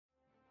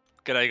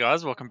G'day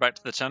guys, welcome back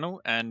to the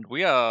channel, and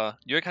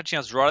you're catching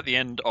us right at the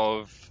end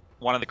of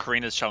one of the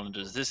Carina's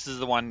challenges. This is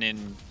the one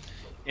in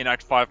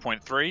Act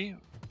 5.3,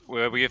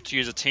 where we have to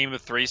use a team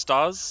of 3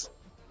 stars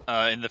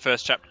in the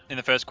first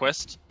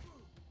quest.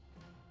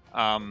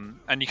 And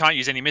you can't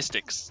use any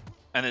mystics.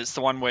 And it's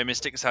the one where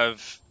mystics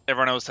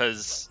everyone else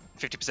has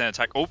 50%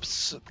 attack.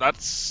 Oops, that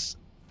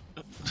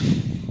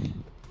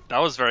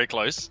was very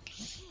close.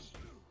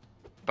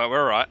 But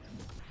we're alright.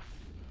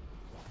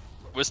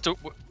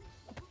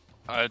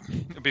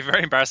 It'd be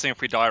very embarrassing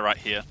if we die right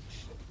here.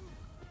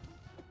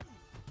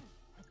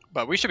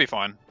 But we should be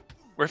fine.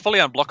 We're fully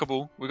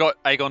unblockable. We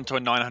got Aegon to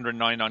a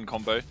 999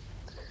 combo.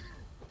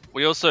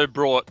 We also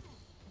brought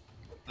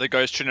the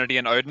Ghost Trinity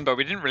and Odin, but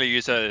we didn't really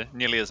use her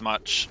nearly as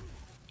much.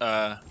 We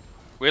had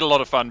a lot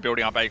of fun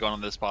building up Aegon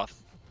on this path.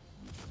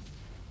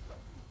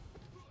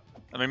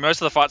 I mean,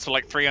 most of the fights were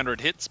like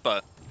 300 hits,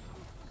 but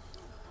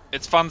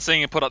it's fun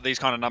seeing him put up these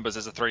kind of numbers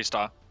as a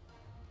 3-star.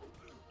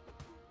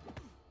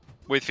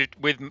 With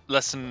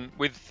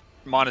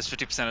minus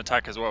 50%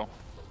 attack as well.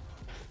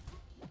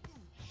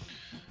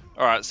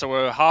 Alright, so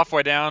we're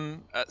halfway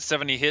down at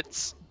 70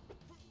 hits.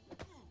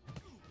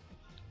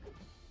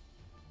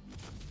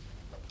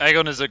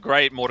 Aegon is a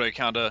great Mordo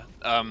counter,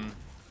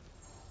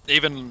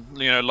 even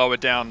lower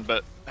down,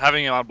 but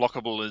having him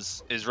unblockable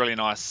is really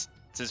nice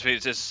since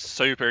it's just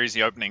super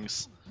easy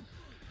openings.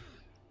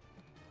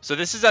 So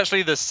this is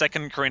actually the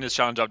second Carina's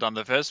challenge I've done.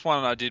 The first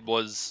one I did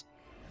was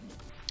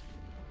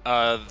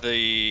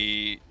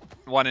the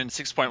one in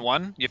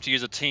 6.1. You have to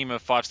use a team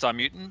of 5-star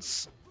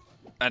mutants,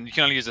 and you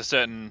can only use a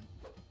certain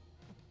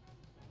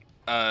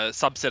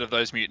subset of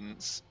those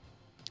mutants.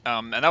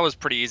 And that was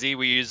pretty easy.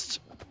 We used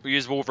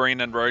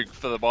Wolverine and Rogue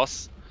for the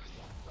boss.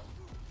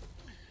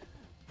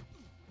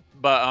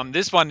 But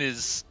this one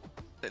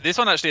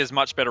actually has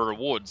much better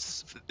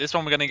rewards. This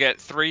one we're going to get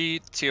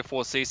 3 tier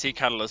 4 CC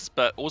catalysts,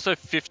 but also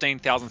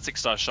 15,000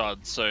 6-star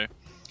shards. So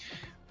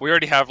we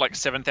already have like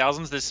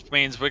 7,000. This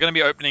means we're going to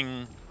be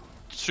opening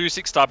 2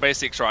 6-star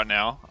basics right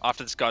now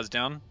after this guy's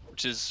down,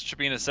 which should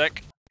be in a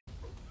sec.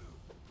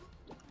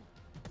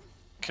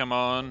 Come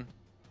on.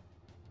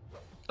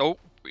 Oh,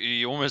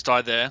 you almost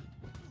died there.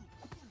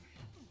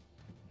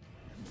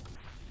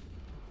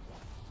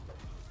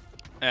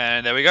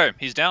 And there we go,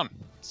 he's down.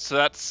 So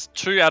that's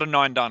 2 out of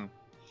 9 done.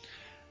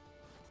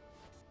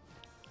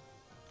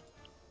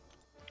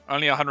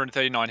 Only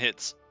 139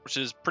 hits, which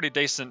is pretty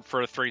decent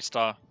for a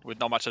 3-star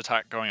with not much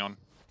attack going on.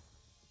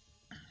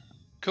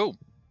 Cool.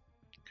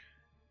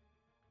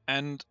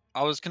 And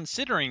I was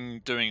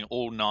considering doing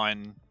all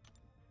 9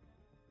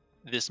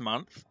 this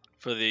month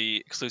for the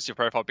exclusive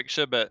profile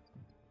picture, but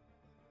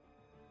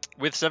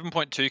with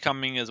 7.2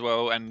 coming as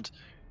well, and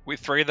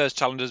with 3 of those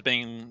challenges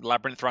being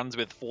labyrinth runs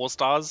with 4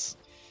 stars,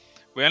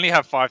 we only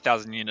have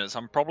 5,000 units.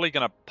 I'm probably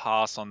going to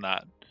pass on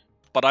that.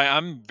 But I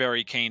am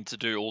very keen to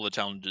do all the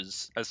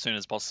challenges as soon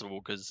as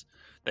possible because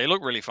they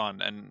look really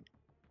fun. And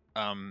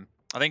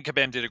I think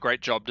Kabam did a great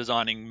job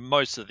designing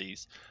most of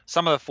these.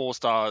 Some of the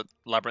 4-star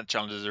labyrinth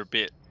challenges are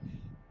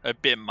a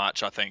bit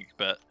much, I think.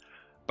 But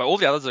all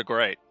the others are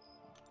great.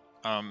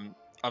 I'm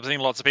seeing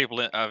lots of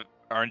people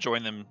are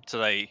enjoying them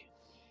today.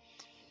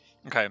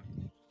 Okay,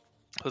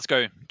 let's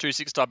go. 2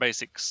 6-star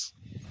basics.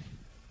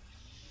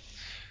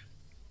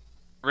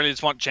 Really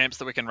just want champs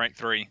that we can rank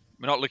 3.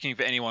 We're not looking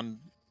for anyone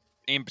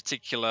in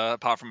particular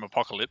apart from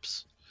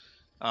Apocalypse,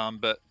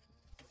 but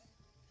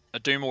a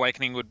Doom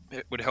Awakening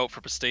would help for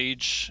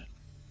prestige.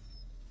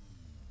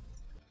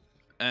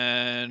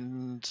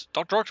 And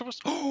Dr. Octopus.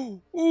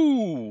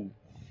 Ooh,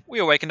 we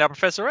awakened our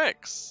Professor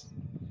X.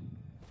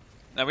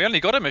 Now we only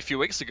got him a few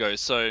weeks ago,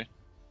 so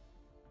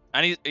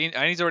and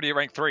he's already at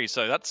rank 3,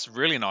 so that's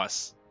really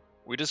nice.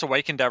 We just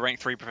awakened our rank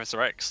 3 Professor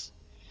X.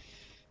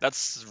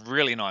 That's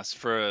really nice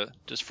for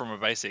just from a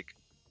basic.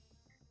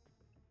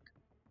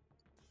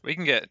 We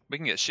can get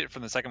shit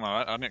from the second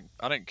one.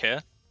 I don't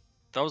care.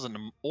 That was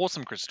an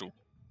awesome crystal.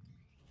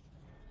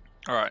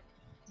 All right.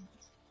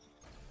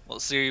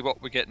 Let's see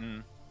what we're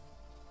getting.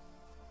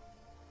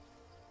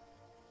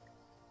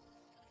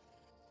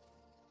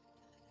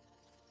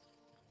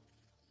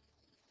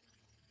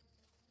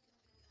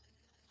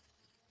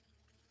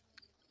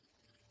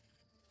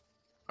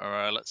 All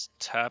right, let's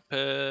tap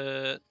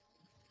it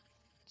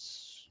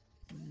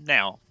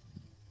now.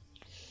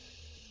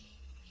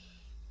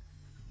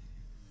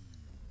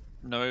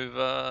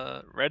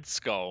 Nova, Red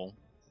Skull.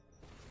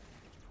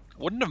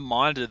 Wouldn't have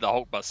minded the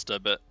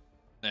Hulkbuster, but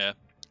yeah,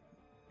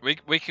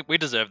 we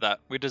deserve that.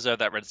 We deserve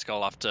that Red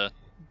Skull after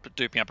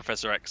duping out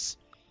Professor X.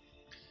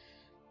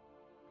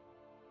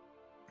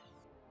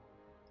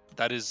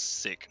 That is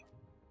sick.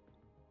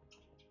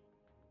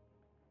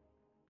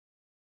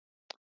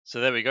 So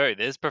there we go.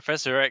 There's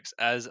Professor X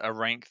as a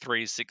rank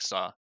 3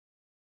 6-star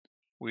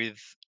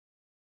with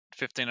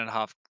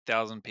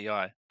 15,500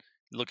 PI,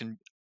 looking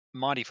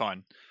mighty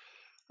fine.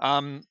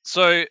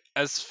 So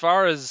as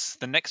far as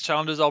the next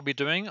challenges I'll be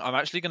doing, I'll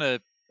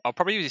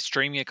probably be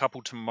streaming a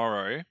couple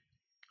tomorrow,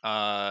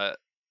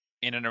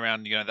 in and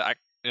around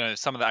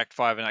some of the Act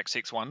 5 and Act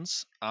 6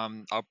 ones. At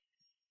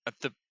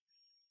the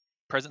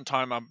present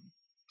time, I'm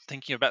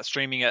thinking about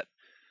streaming at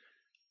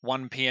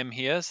 1 p.m.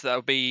 here, so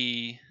that'll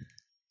be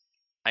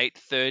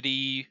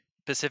 8:30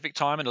 Pacific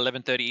time and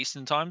 11:30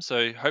 Eastern time.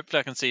 So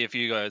hopefully I can see a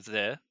few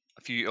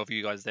of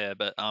you guys there.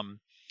 But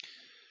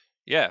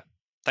yeah,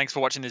 thanks for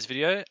watching this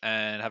video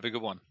and have a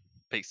good one.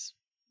 Peace.